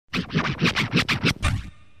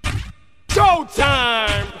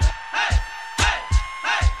Showtime!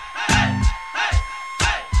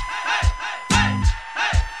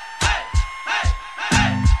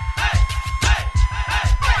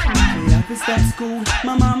 I start school,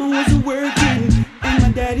 my mama wasn't working, and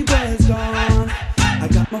my daddy was gone. I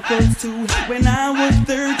got my first two when I was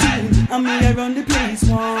 13. I mean, I run the place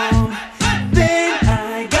warm. Then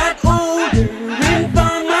I got older and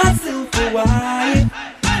found myself a wife,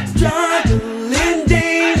 struggling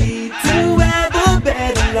daily to have a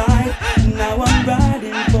better life. Now I'm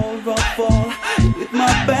riding for a fall with my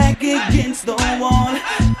back against the wall.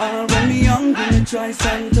 When me young, me try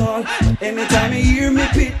stand tall, but anytime you hear me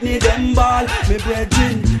pitney them ball, me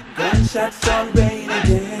brethren, gunshots all rain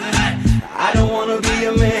again. I don't wanna be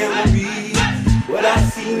a memory, but I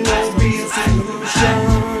see no real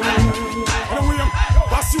solution.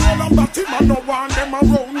 Pass you all and batty man, no one them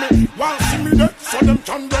around me. While see me dead, so them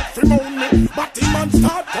can get from on me. Batty man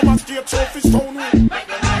start from a straight trophy stone me. Make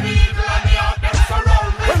them money eagle and me out them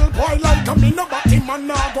surround me. Well boy like a me no batty man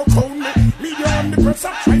now go crown me. Media and the press I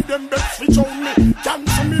try them best switch on me.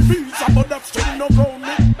 Cancel me visa but that still no ground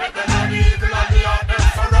me. Make them money eagle and me out them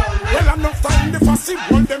surround me. Well enough time the fussy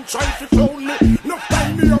one them try to clone me. Enough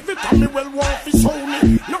time me have it and me well want fi show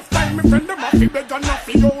me. Enough time me friend them have fi beg and have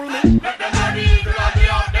fi hold me. Make them money eagle and me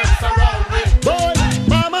out them surround me. Boy,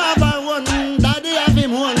 mama have one, daddy have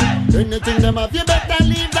him one. Anything them have you better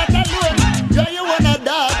leave that alone. Yeah, you want a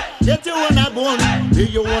dog, yet you want a bone. Yeah,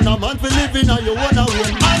 you want a man for living or you want a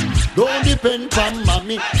woman. And don't depend on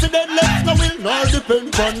mommy. See then let's go will not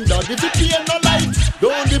depend on daddy. If you pay no light,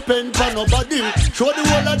 don't depend on nobody. Show the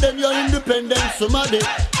whole of them your independence somebody.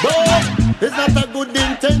 But it's not a good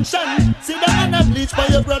intention. Sit down and a bleach for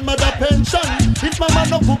your grandmother pension. If mama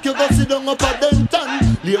no cook, you go sit down up a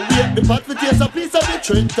Denton. Lay wait the pot for taste a piece of the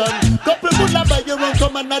Trenton. Couple bulla by your own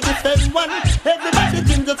come and a defend one. Everybody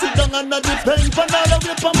think you sit down and a depend pan. All the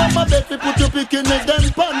way from mama bed we put your pick in the dem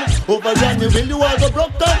pan. Over there me will you all go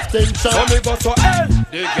broke extension. So me go so hell,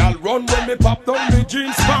 the girl run when me pop down the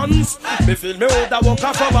jeans pants. Me feel me hold a walk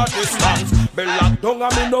off from a distance. Me lock down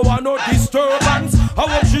and me no want no disturbance. How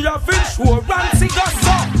hope she have insurance, he got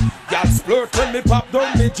some. Girl splurt when me pop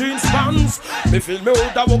down the jeans pants. Me feel me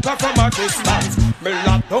hold a walk off from a distance. Me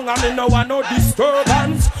lock down and me no want no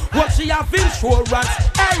disturbance. What she have insurance,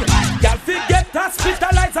 hey. Girl fi get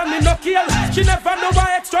hospitalized and me no kill. She never know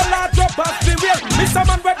why extra large drop off the wheel. Me some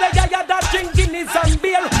man where they got that drink Guinness and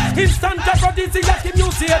beer. Instant aphrodisiac him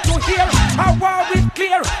use here to hear. How are we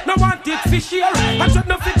clear? No want it fi share. I should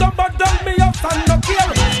no fit up but down me up and no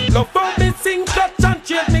care. Love for me sing clutch and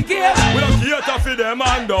change me gear. We don't cater for them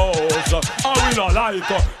and those. And we no like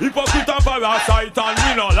hypocrite and parasite and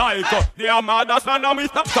we no like. They are mad as man and we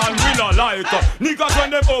stop and we no like. Niggas when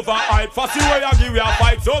them overhype, fussy way I give you a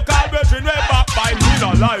fight. So call between way back by we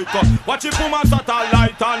no like. Watch it from a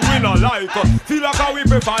satellite and we no like. Feel like how we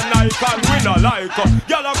prefer Nike and we no like.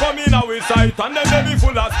 Girl a come in our sight and then they be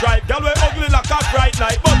full of stripe. Girl we ugly like a bright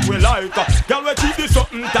light but we like. Girl we keep this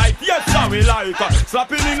something tight, yes sir we like.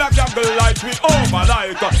 Slapping in a candle light we over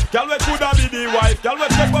like. Girl we coulda be the wife. Girl we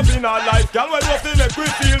step up in our life. Girl we nothing make we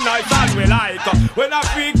feel nice and we like. When I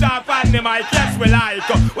freak talk on the mic, yes we like.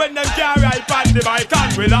 When them carry hype on the mic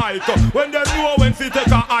and we like. When them know when to take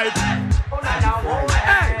a hype.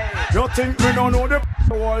 Hey, you think me no know the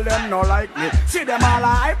all them no like me. See them all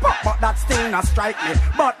hype up, but that still not strike me.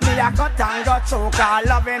 But me a cut and got choke all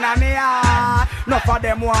loving on me heart. Enough of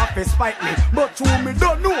them want to spite me, but true me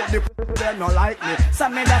don't know the them no like me. So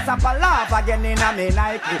me that's up a laugh again in a me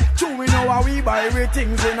Nike. True we know how we buy we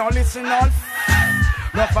things, we no listen all.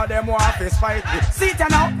 Enough of them want to spite me. See it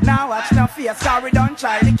now watch no face, cause we don't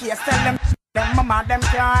try the case. Tell them mama, them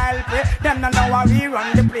can't help it. Them no know how we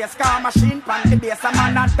run the place. Car machine pan the base. A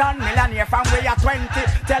man a done millionaire from way at 20.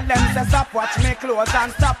 Tell them say stop watch me clothes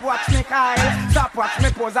and stop watch me Kyle. Stop watch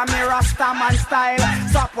me pose and me Rasta man style.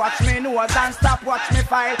 Stop watch me nose and stop watch me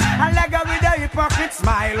file. And leg her with a hypocrite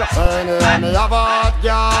smile. When me have a hot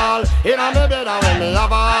girl in a me bed, and when me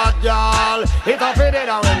have a hot girl it a fit it,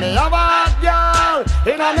 and when me have a hot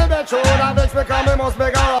girl in a me bed, show that bitch because me must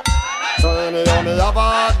make her up. So anyhow me have a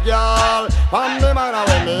hot girl from me mind, and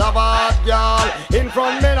when me have a hot girl in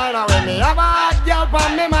front me line, and when me have a hot girl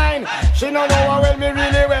from me mind, she no know how well me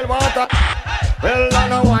really well want her. Well, I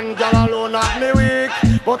know one girl alone have me weak,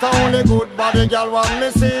 but I only good body girl want me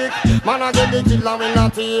sick. Man I get the killer when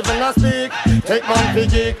not even a speak. Take man fi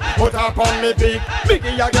geek, put her on me peak.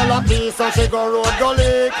 Biggie a girl a piece and she go road go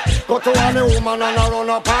lick. Go to any woman and I run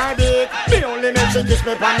up her dick. Me only make she kiss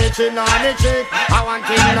me pon me chin and me cheek. I want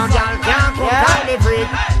to no girl can't put on me freak.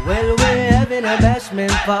 Well, we're having a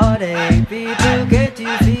bashment party. People, get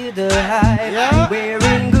you feel the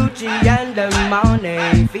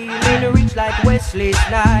like Wesley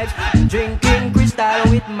Snipes. Drinking crystal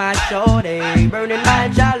with my shorty, burning my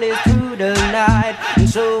chalice through the night. And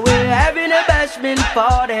so we're having a bashment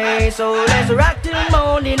party, so let's rock till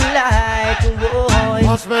morning light.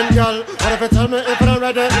 Bashment, girl, what if you tell me if you're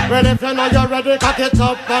ready? Well, if you know you're ready, cock it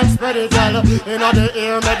up and spread it, girl. In the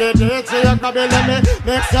ear, meditate, so you can be let me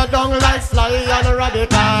mix your down like Sly and Rabbit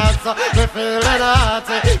Cats. We feeling hot,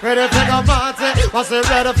 ready to go party. What's the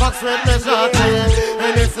red fox with me shorty?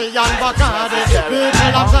 And it's a young Bacardi,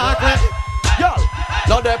 people attack me. Yo,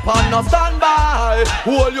 now they pan no standby.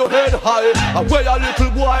 Hold your head high. And where a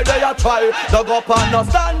little boy they a try. They go pan no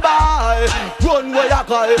standby. Run where you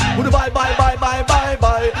cry. Goodbye, bye, bye, bye, bye,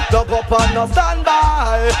 bye. They go pan no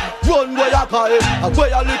standby. Run where you cry. And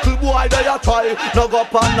where a little boy they a try. They go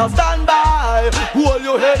pan no standby. Hold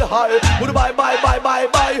your head high. Goodbye, bye, bye, bye,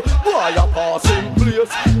 bye. Boy a passing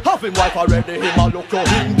place. Have him wife already. Him a look you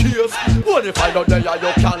in case. When you find out there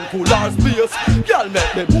you can pull our space. Girl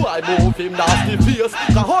make the boy move him nasty face.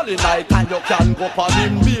 The holy night and you can go on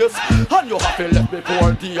him base. And you have to left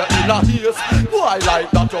before dear in a haze. Boy like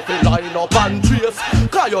that you feel line up and trace.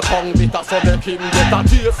 Cause your tongue bitter so make him get a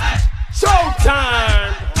taste.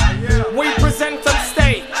 Showtime! We present on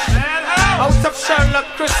stage out of Sherlock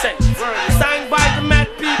Crescent, signed by the Mad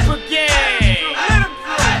People Gang.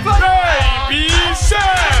 Baby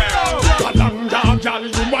Shell! Galang, y'all,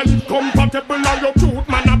 you want compatible and you cute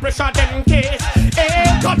man and pressure them case.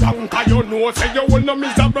 Eh, Galang, cause you know say you will no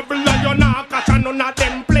miserable and you not catch none of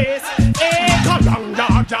them place. Eh, Galang,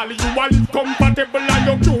 y'all, you want compatible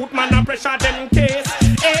and you cute man and pressure them case.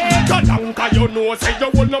 Eh, Galang, cause you know say you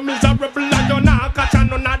will no miserable and you not catch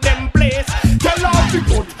none of them place. Tell all the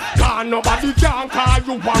good, cause nobody can call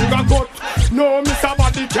you wanga gut. No, Mr.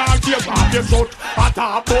 Body can't give up your shot. I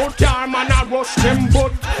talk about car man a rush them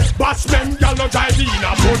butt. Bashment gal no drive in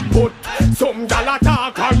a butt. Some gal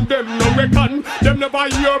attack and them no reckon. Them never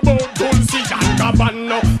hear about Dulce and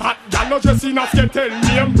Gabbana. Hot gal no just enough to tell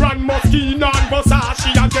me and brand Moschino and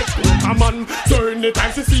Versace and get Coca-Man. So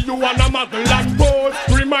anytime she see you on a muggle and pose,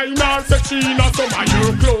 remind her that she not some of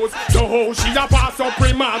your clothes. So how she a pass up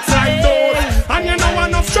remarks like those. And you know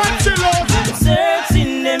enough strength she loves.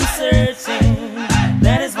 Them searching,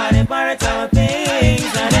 that is why they pirate our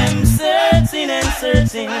things. And them searching and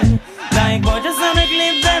searching, like gorgeous on a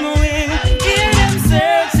clip them wing. Hear them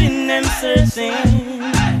searching,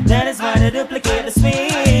 that is why they duplicate the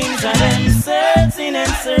swings. And them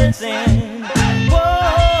searching,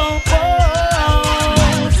 whoa,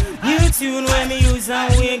 whoa. New tune when me use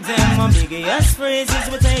and wig them. My biggest phrases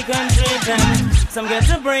we take and treat them. Some get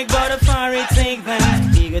to break but the far it take them.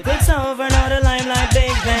 Eager takes over now the limelight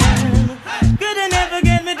big them. Could they never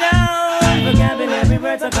get me down? Vocabulary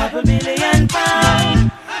worth a couple billion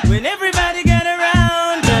pounds. When everybody get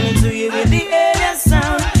around, coming to you with the alien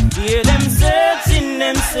sound. Hear them searching,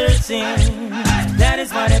 that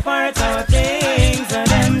is why they part our things. And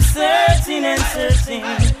them searching and searching.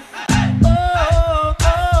 Oh,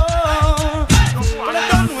 oh. Well, I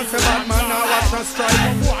don't want to bad man now watch us strike.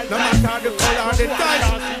 No matter the color or the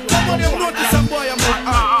type. Somebody have noticed some boy I'm not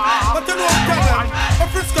high. But you know I'm telling, a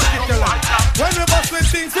Frisco Kid tell us. When we bust with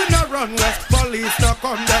things we not run west. Police not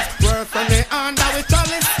come there. Worse from the hand now we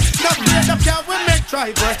chalice. Not afraid of car we make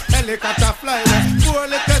driver. Helicopter fly west. Poor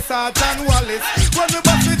little Sarge and Wallace. When we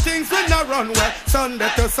bust with things we not run west.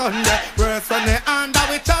 Sunday to Sunday. Worse from the hand now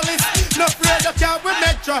we chalice. Not afraid of car we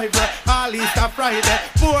make driver. All Easter Friday.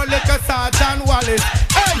 Poor little Sarge and Wallace.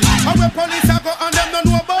 Hey, and when police a go on them don't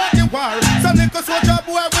know about the war. Some little soldier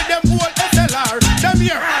boy with them whole SLR. Them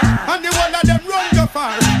here, and the one of them run go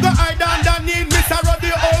far. Go hide underneath Mr.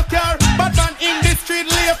 Roddy old car. Bad man in the street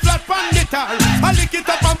lay flat pan guitar. I lick it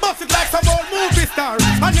up and bust it like some old movie star.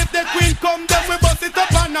 And if the queen come, then we bust it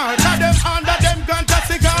up on her. Cause them under them ganja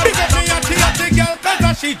cigar. Pick up me at the girl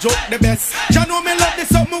cause she joke the best. You know me love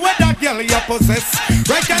this something where that girl you possess.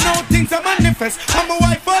 Right now things are manifest. I'm a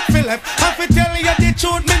wife of Philip. And fi tell you the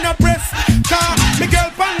truth me no press. Cause me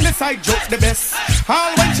girl Pon De Side joke the best.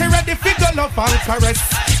 All when she ready fi go love and caress.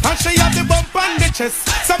 And she have the bump on the chest.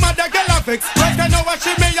 Some other girl have vex. Right now what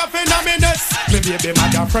she may have in a minute. Me baby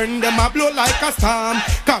mother friend them a blow like a storm.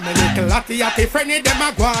 Come me little hatty friendly them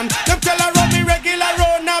a gone. Them tell her run me regular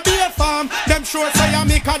round a be a farm. Them sure say I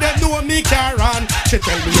me cause them know me care on. She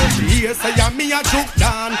tell me how she hear say I me a juke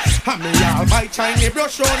down. And me all buy Chinese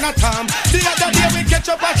brush on a tom. The other day we catch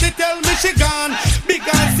up and she tell me she gone. Big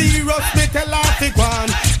and serious me tell her to go on.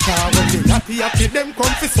 Cause when the hatty them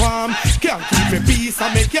come fi swarm. Can't keep me peace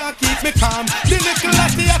and me can't keep me calm. The little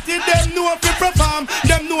hatty them know fi perform.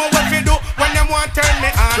 Them know what we do when them want turn me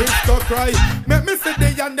on. Frisco cry, make me see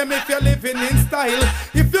the and them if you're living in style.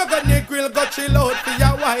 If you're gonna grill, go chill out for a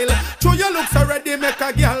while. Show your looks already, make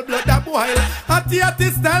a girl blood a boil.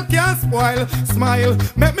 Hottie style can't spoil. Smile,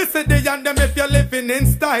 make me say the and them if you're living in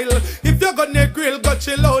style. If you're gonna grill, go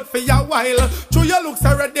chill out for a while. Show your looks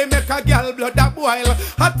already, make a girl blood a boil.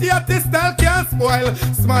 Hottie style can't spoil.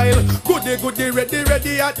 Smile, goody,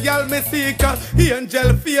 ready, hot girl me seek.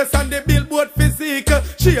 Angel face and the billboard physique.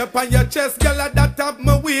 Shape on your chest, girl, that top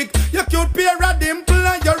me weak. Your cute pair of dimple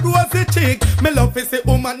and your rosy cheek. Me love is a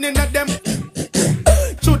woman in a them.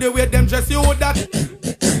 Show the way them dress you that.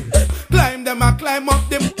 Climb them and climb up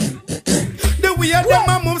them. The way them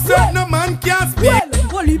a move, certain no man can't speak. Well,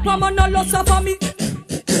 holy man a loss for me.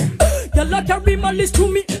 You like carry my list to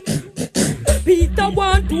me. Peter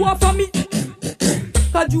want to offer me.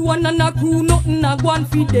 Cause you and a crew, nothing a go and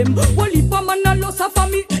feed them. Holy man a loss for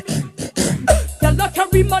me. You like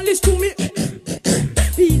carry my list to me.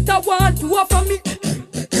 Peter want to offer me.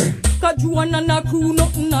 Cause you and a crew,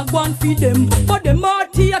 nothing a go and feed them. But them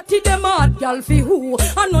hearty, them hard, y'all fi who.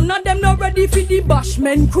 And none of them not ready for the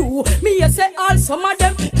Bashment crew. Me a say all some of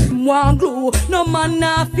them want glue. No man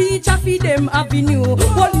na feature fi them avenue.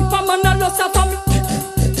 Holy pa man a loss for me.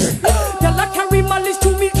 Y'all a carry malice to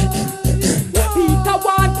me. Peter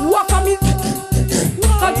want to offer me.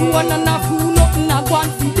 Cause you and a crew, nothing a go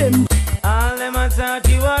and feed them. All them a talk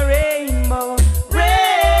you a rainbow.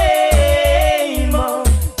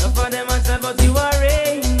 But you a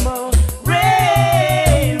rainbow,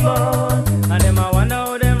 rainbow. And them a wonder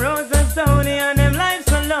how them rose and stony and them lives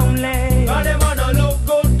so lonely. Cause them a no look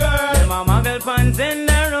good, girl. Them a muggle pants in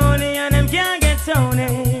their rony and them can't get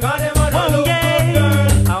Tony. Cause them a no look good,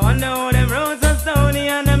 girl. I wonder how them rose and stony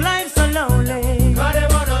and them lives so lonely. Cause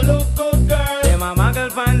them a no look good, girl. Them a muggle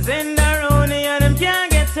pants in their rony and them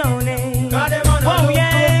can't get Tony. Cause them a no look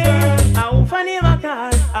good, girl. How funny my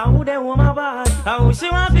car, how they want my bar. How she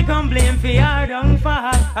want to complain for her down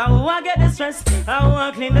far. How I get the stress, how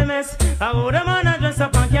I clean the mess. How the man a dress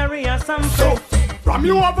up and carry her some so, from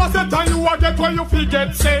you over set and you a get where you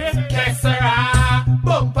forget say Serra,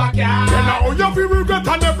 bumper car. Then now you feel regret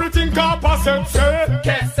and everything Cobra said say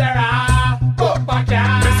Serra, bumper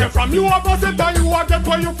car. They say from you over set and you a get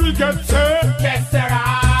where you forget say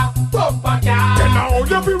Serra, bumper car. Then now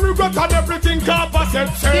you feel regret and everything Cobra said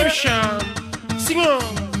say Sham, sing on.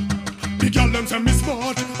 The girl them say me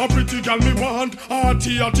smart, a pretty girl me want.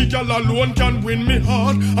 Hottie girl alone can win me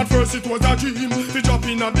heart. At first it was a dream, to drop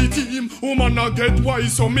in a the team. Woman a get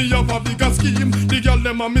wise, so me have a bigger scheme. The girl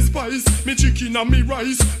them a me spice, me chicken and me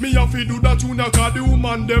rice. Me have to do that too, cause the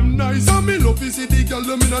woman them nice. And me love to see the girl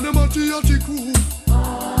them in a them a crew.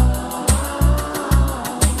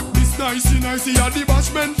 This nicey a the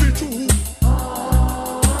Bashment for true.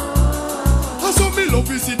 And so me love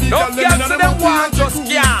to see the girl them in a them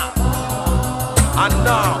a and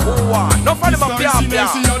now, who want? No for them up here.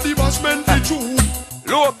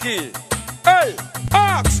 Loki, hey,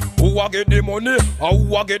 ask. Who a get the money?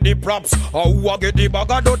 Who a get the props? Who a get the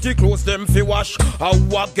bag of dirty clothes them fi wash?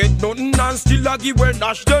 Who a get nothing and still a give when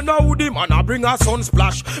dash? Then how the man a bring a sun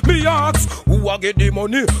splash? Me ask. Who a get the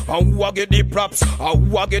money? Who a get the props?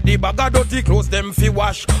 Who a get the bag of dirty clothes them fi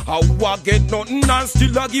wash? Who a get nothing and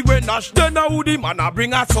still a give when dash? Then how the man a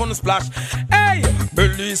bring a sun splash? Hey,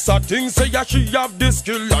 Melissa thinks say yeah, she have the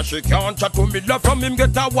skill and she can't chat to me love from him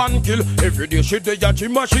get a one kill. Every day she dey a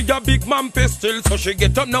gym and she a big man pistol, so she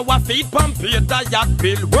get up now. Feet pump the yacht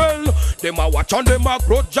bill. Well, them a watch on them a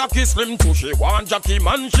growth Jackie slim too. She want Jackie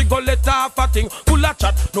man, she go let her a thing full of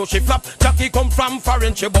chat. No she flap, Jackie come from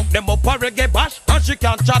foreign. She buck them up a reggae bash and she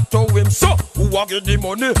can't chat to him. So, who a get the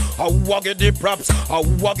money? Who a get the props?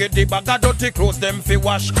 Who a get the bag of dirty clothes them fi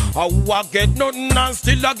wash? Who a get nothing and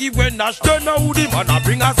still a give when dash? Then how the man a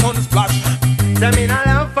bring a sun splash? Them in a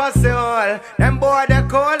love for soul. Them boy they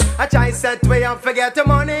cold. I try set way and forget the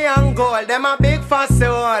money and gold. Them a big for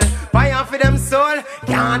soul. Fire for them soul.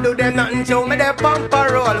 Can't do them nothing to me. They pump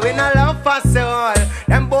a roll. We no love for soul.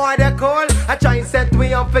 Them boy they cold. I try set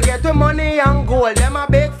way and forget the money and gold. Them a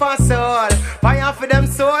big for soul. Fire for them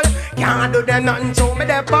soul. Can't do them nothing to me.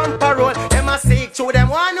 They pump a roll. Them a seek through them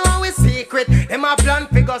one know we secret. Them a plan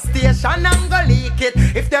figure station and go leak it.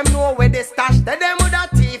 If them know where they stash, then them woulda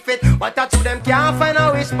thief it. But I to them can't find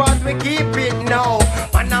a wish, but we keep it now.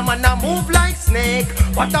 Man a move like snake.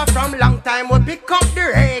 But from long time we pick up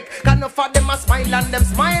the rake. Cause enough of them a smile and them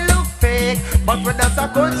smile look fake. But with us a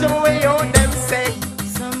culture we own